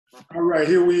All right,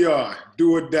 here we are.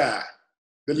 Do or die.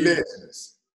 The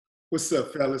legends. What's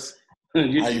up, fellas? How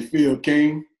you feel,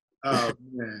 King? Oh,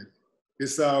 man.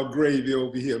 It's all gravy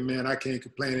over here, man. I can't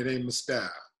complain. It ain't my style.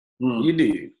 You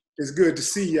did. It's good to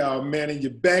see y'all, man. And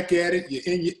you're back at it. You're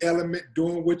in your element,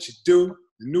 doing what you do.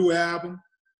 The new album,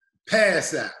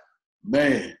 Pass Out.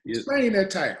 Man. Explain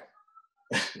that title.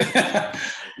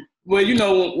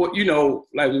 Well,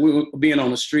 like we were being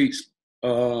on the streets,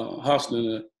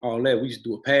 hustling and all that, we used to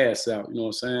do a pass out, you know what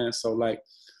I'm saying? So like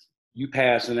you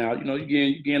passing out,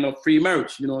 you getting up free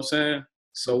merch, you know what I'm saying?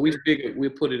 So we figured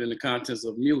we'd put it in the contents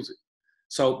of music.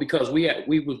 So because we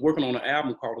was working on an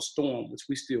album called The Storm, which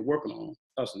we still working on,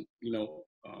 us and a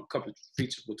couple of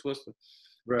features with Twister.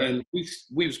 Right. And we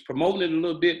was promoting it a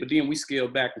little bit, but then we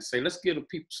scaled back and say, let's give the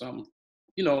people something,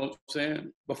 you know what I'm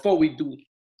saying, before we do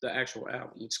the actual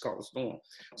album, which is called The Storm.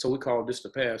 So we call this the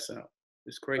Pass Out.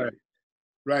 It's crazy.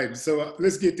 Right. So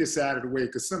let's get this out of the way,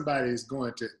 because somebody is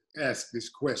going to ask this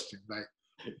question, like,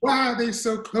 why are they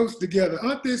so close together?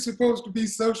 Aren't they supposed to be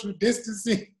social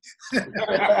distancing? We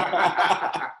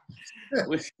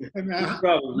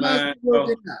brothers, man.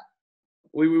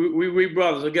 We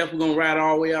brothers. I guess we're gonna ride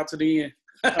all the way out to the end.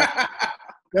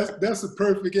 That's a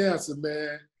perfect answer,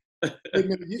 man. Hey,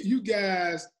 man, you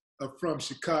guys are from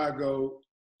Chicago.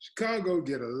 Chicago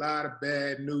get a lot of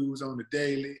bad news on the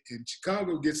daily, and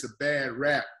Chicago gets a bad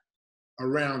rap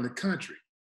around the country,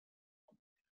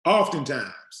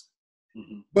 oftentimes.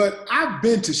 Mm-hmm. But I've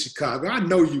been to Chicago. I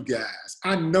know you guys.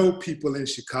 I know people in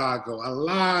Chicago, a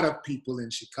lot of people in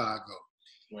Chicago.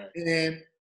 Right. And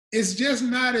it's just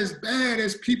not as bad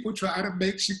as people try to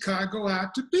make Chicago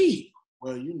out to be.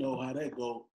 Well, you know how that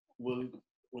go. Well,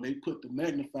 when they put the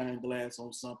magnifying glass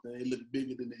on something, it look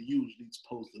bigger than it usually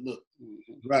supposed to look.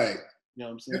 Right. You know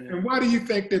what I'm saying? And why do you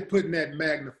think they're putting that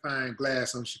magnifying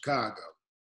glass on Chicago?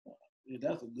 Yeah,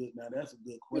 that's a good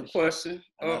question. Good question.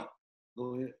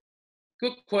 Go ahead.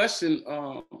 Good question.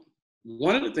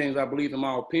 One of the things I believe, in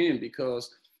my opinion,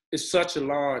 because it's such a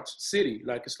large city,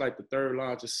 like it's like the third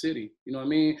largest city, you know what I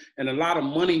mean? And a lot of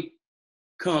money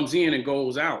comes in and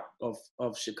goes out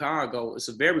of Chicago. It's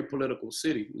a very political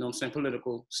city, you know what I'm saying,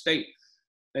 political state.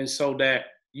 And so that,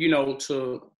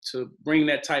 to bring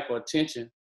that type of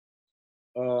attention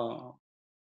to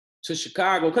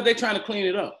Chicago, because they're trying to clean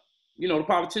it up. The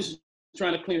politicians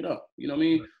trying to clean it up, you know what I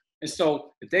mean? And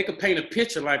so if they could paint a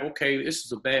picture like, okay, this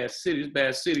is a bad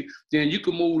city, then you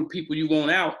can move the people you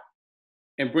want out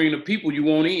and bring the people you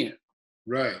want in.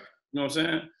 Right. You know what I'm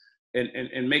saying?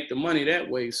 And make the money that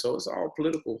way. So it's all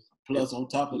political. Plus, on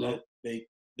top of that, they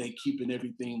keeping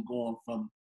everything going from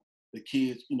the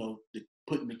kids,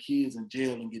 putting the kids in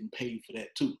jail and getting paid for that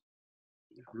too.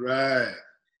 Right.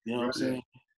 You know what I'm saying?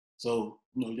 So,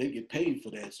 they get paid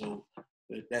for that. So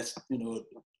that's,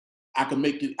 I can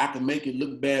make it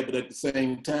look bad, but at the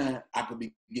same time, I could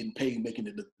be getting paid making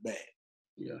it look bad.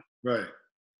 Yeah. Right.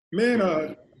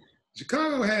 Man,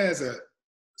 Chicago has a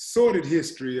sordid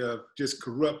history of just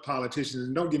corrupt politicians.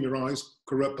 And don't get me wrong, there's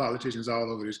corrupt politicians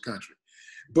all over this country.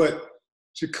 But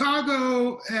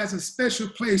Chicago has a special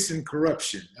place in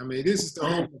corruption. I mean, this is the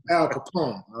home of Al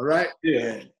Capone, all right?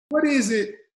 Yeah. What is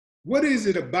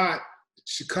it about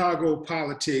Chicago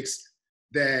politics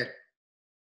that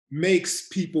makes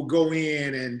people go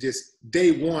in and just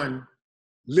day one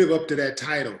live up to that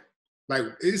title? Like,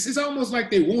 it's almost like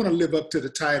they want to live up to the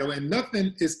title and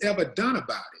nothing is ever done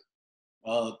about it.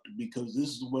 Because this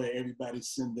is where everybody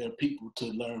send their people to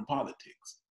learn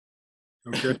politics.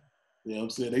 Okay. You know what I'm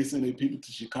saying? They send their people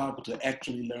to Chicago to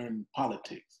actually learn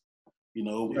politics. It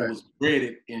Right. was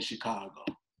bred in Chicago.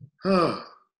 Huh.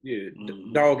 Yeah,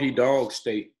 dog eat dog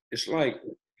state. It's like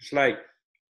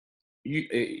you,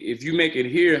 if you make it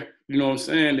here, you know what I'm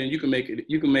saying, then you can make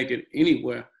it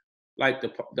anywhere. Like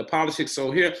the politics so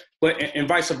here, but and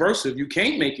vice versa. If you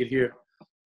can't make it here,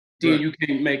 then you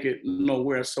can't make it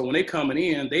nowhere. So when they coming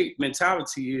in, they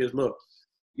mentality is, look,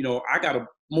 I gotta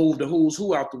move the who's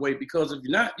who out the way, because if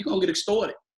you're not, you're gonna get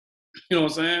extorted. You know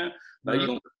what I'm saying? Like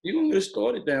you're gonna get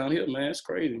extorted down here, man. It's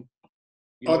crazy.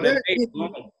 Are there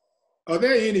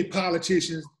any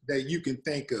politicians that you can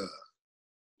think of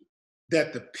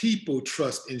that the people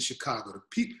trust in Chicago?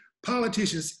 The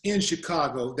politicians in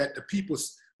Chicago that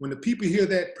when the people hear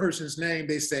that person's name,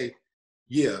 they say,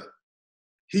 yeah,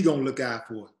 he gonna look out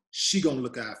for us. She gonna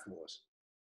look out for us.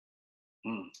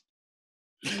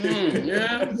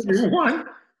 Yeah. One.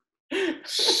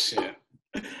 Shit.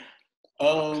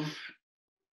 I'm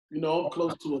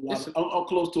close to I'm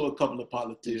close to a couple of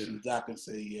politicians. I can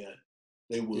say, yeah,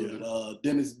 they would. Yeah.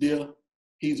 Dennis Deer,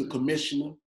 he's a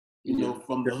commissioner,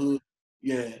 from the hood.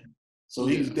 Yeah. So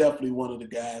he's definitely one of the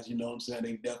guys,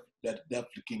 that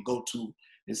definitely can go to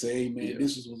and say, hey man,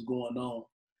 this is what's going on.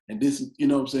 And this is, you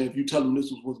know what I'm saying? If you tell him this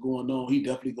is what's going on, he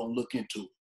definitely gonna look into it.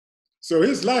 So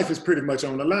his life is pretty much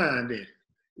on the line then.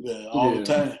 Yeah, all the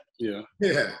time. Yeah.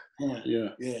 Yeah.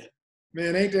 Yeah.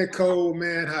 Man, ain't that cold,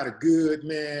 man? How the good,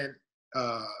 man,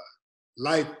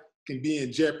 life can be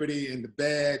in jeopardy and the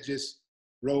bad just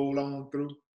roll on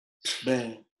through.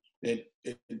 Man,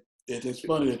 it's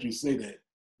funny that you say that.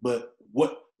 But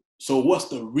what's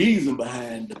the reason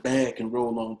behind the bad can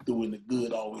roll on through and the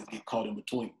good always get caught in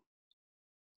between?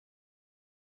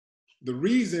 The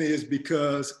reason is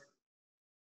because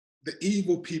the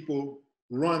evil people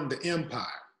run the empire.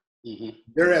 Mm-hmm.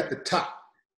 They're at the top.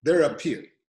 They're up here.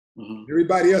 Mm-hmm.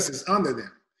 Everybody else is under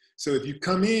them. So if you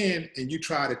come in and you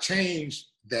try to change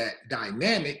that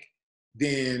dynamic,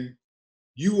 then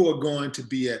you are going to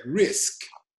be at risk.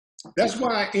 That's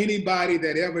why anybody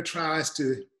that ever tries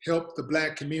to help the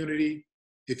Black community,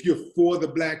 if you're for the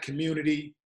Black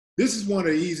community, this is one of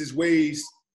the easiest ways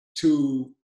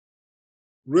to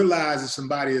realize if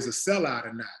somebody is a sellout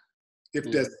or not. If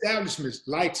the establishment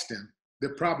likes them,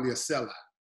 they're probably a sellout.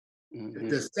 If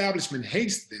the establishment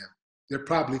hates them, they're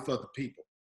probably for the people.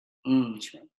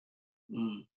 That's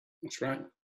right. That's right.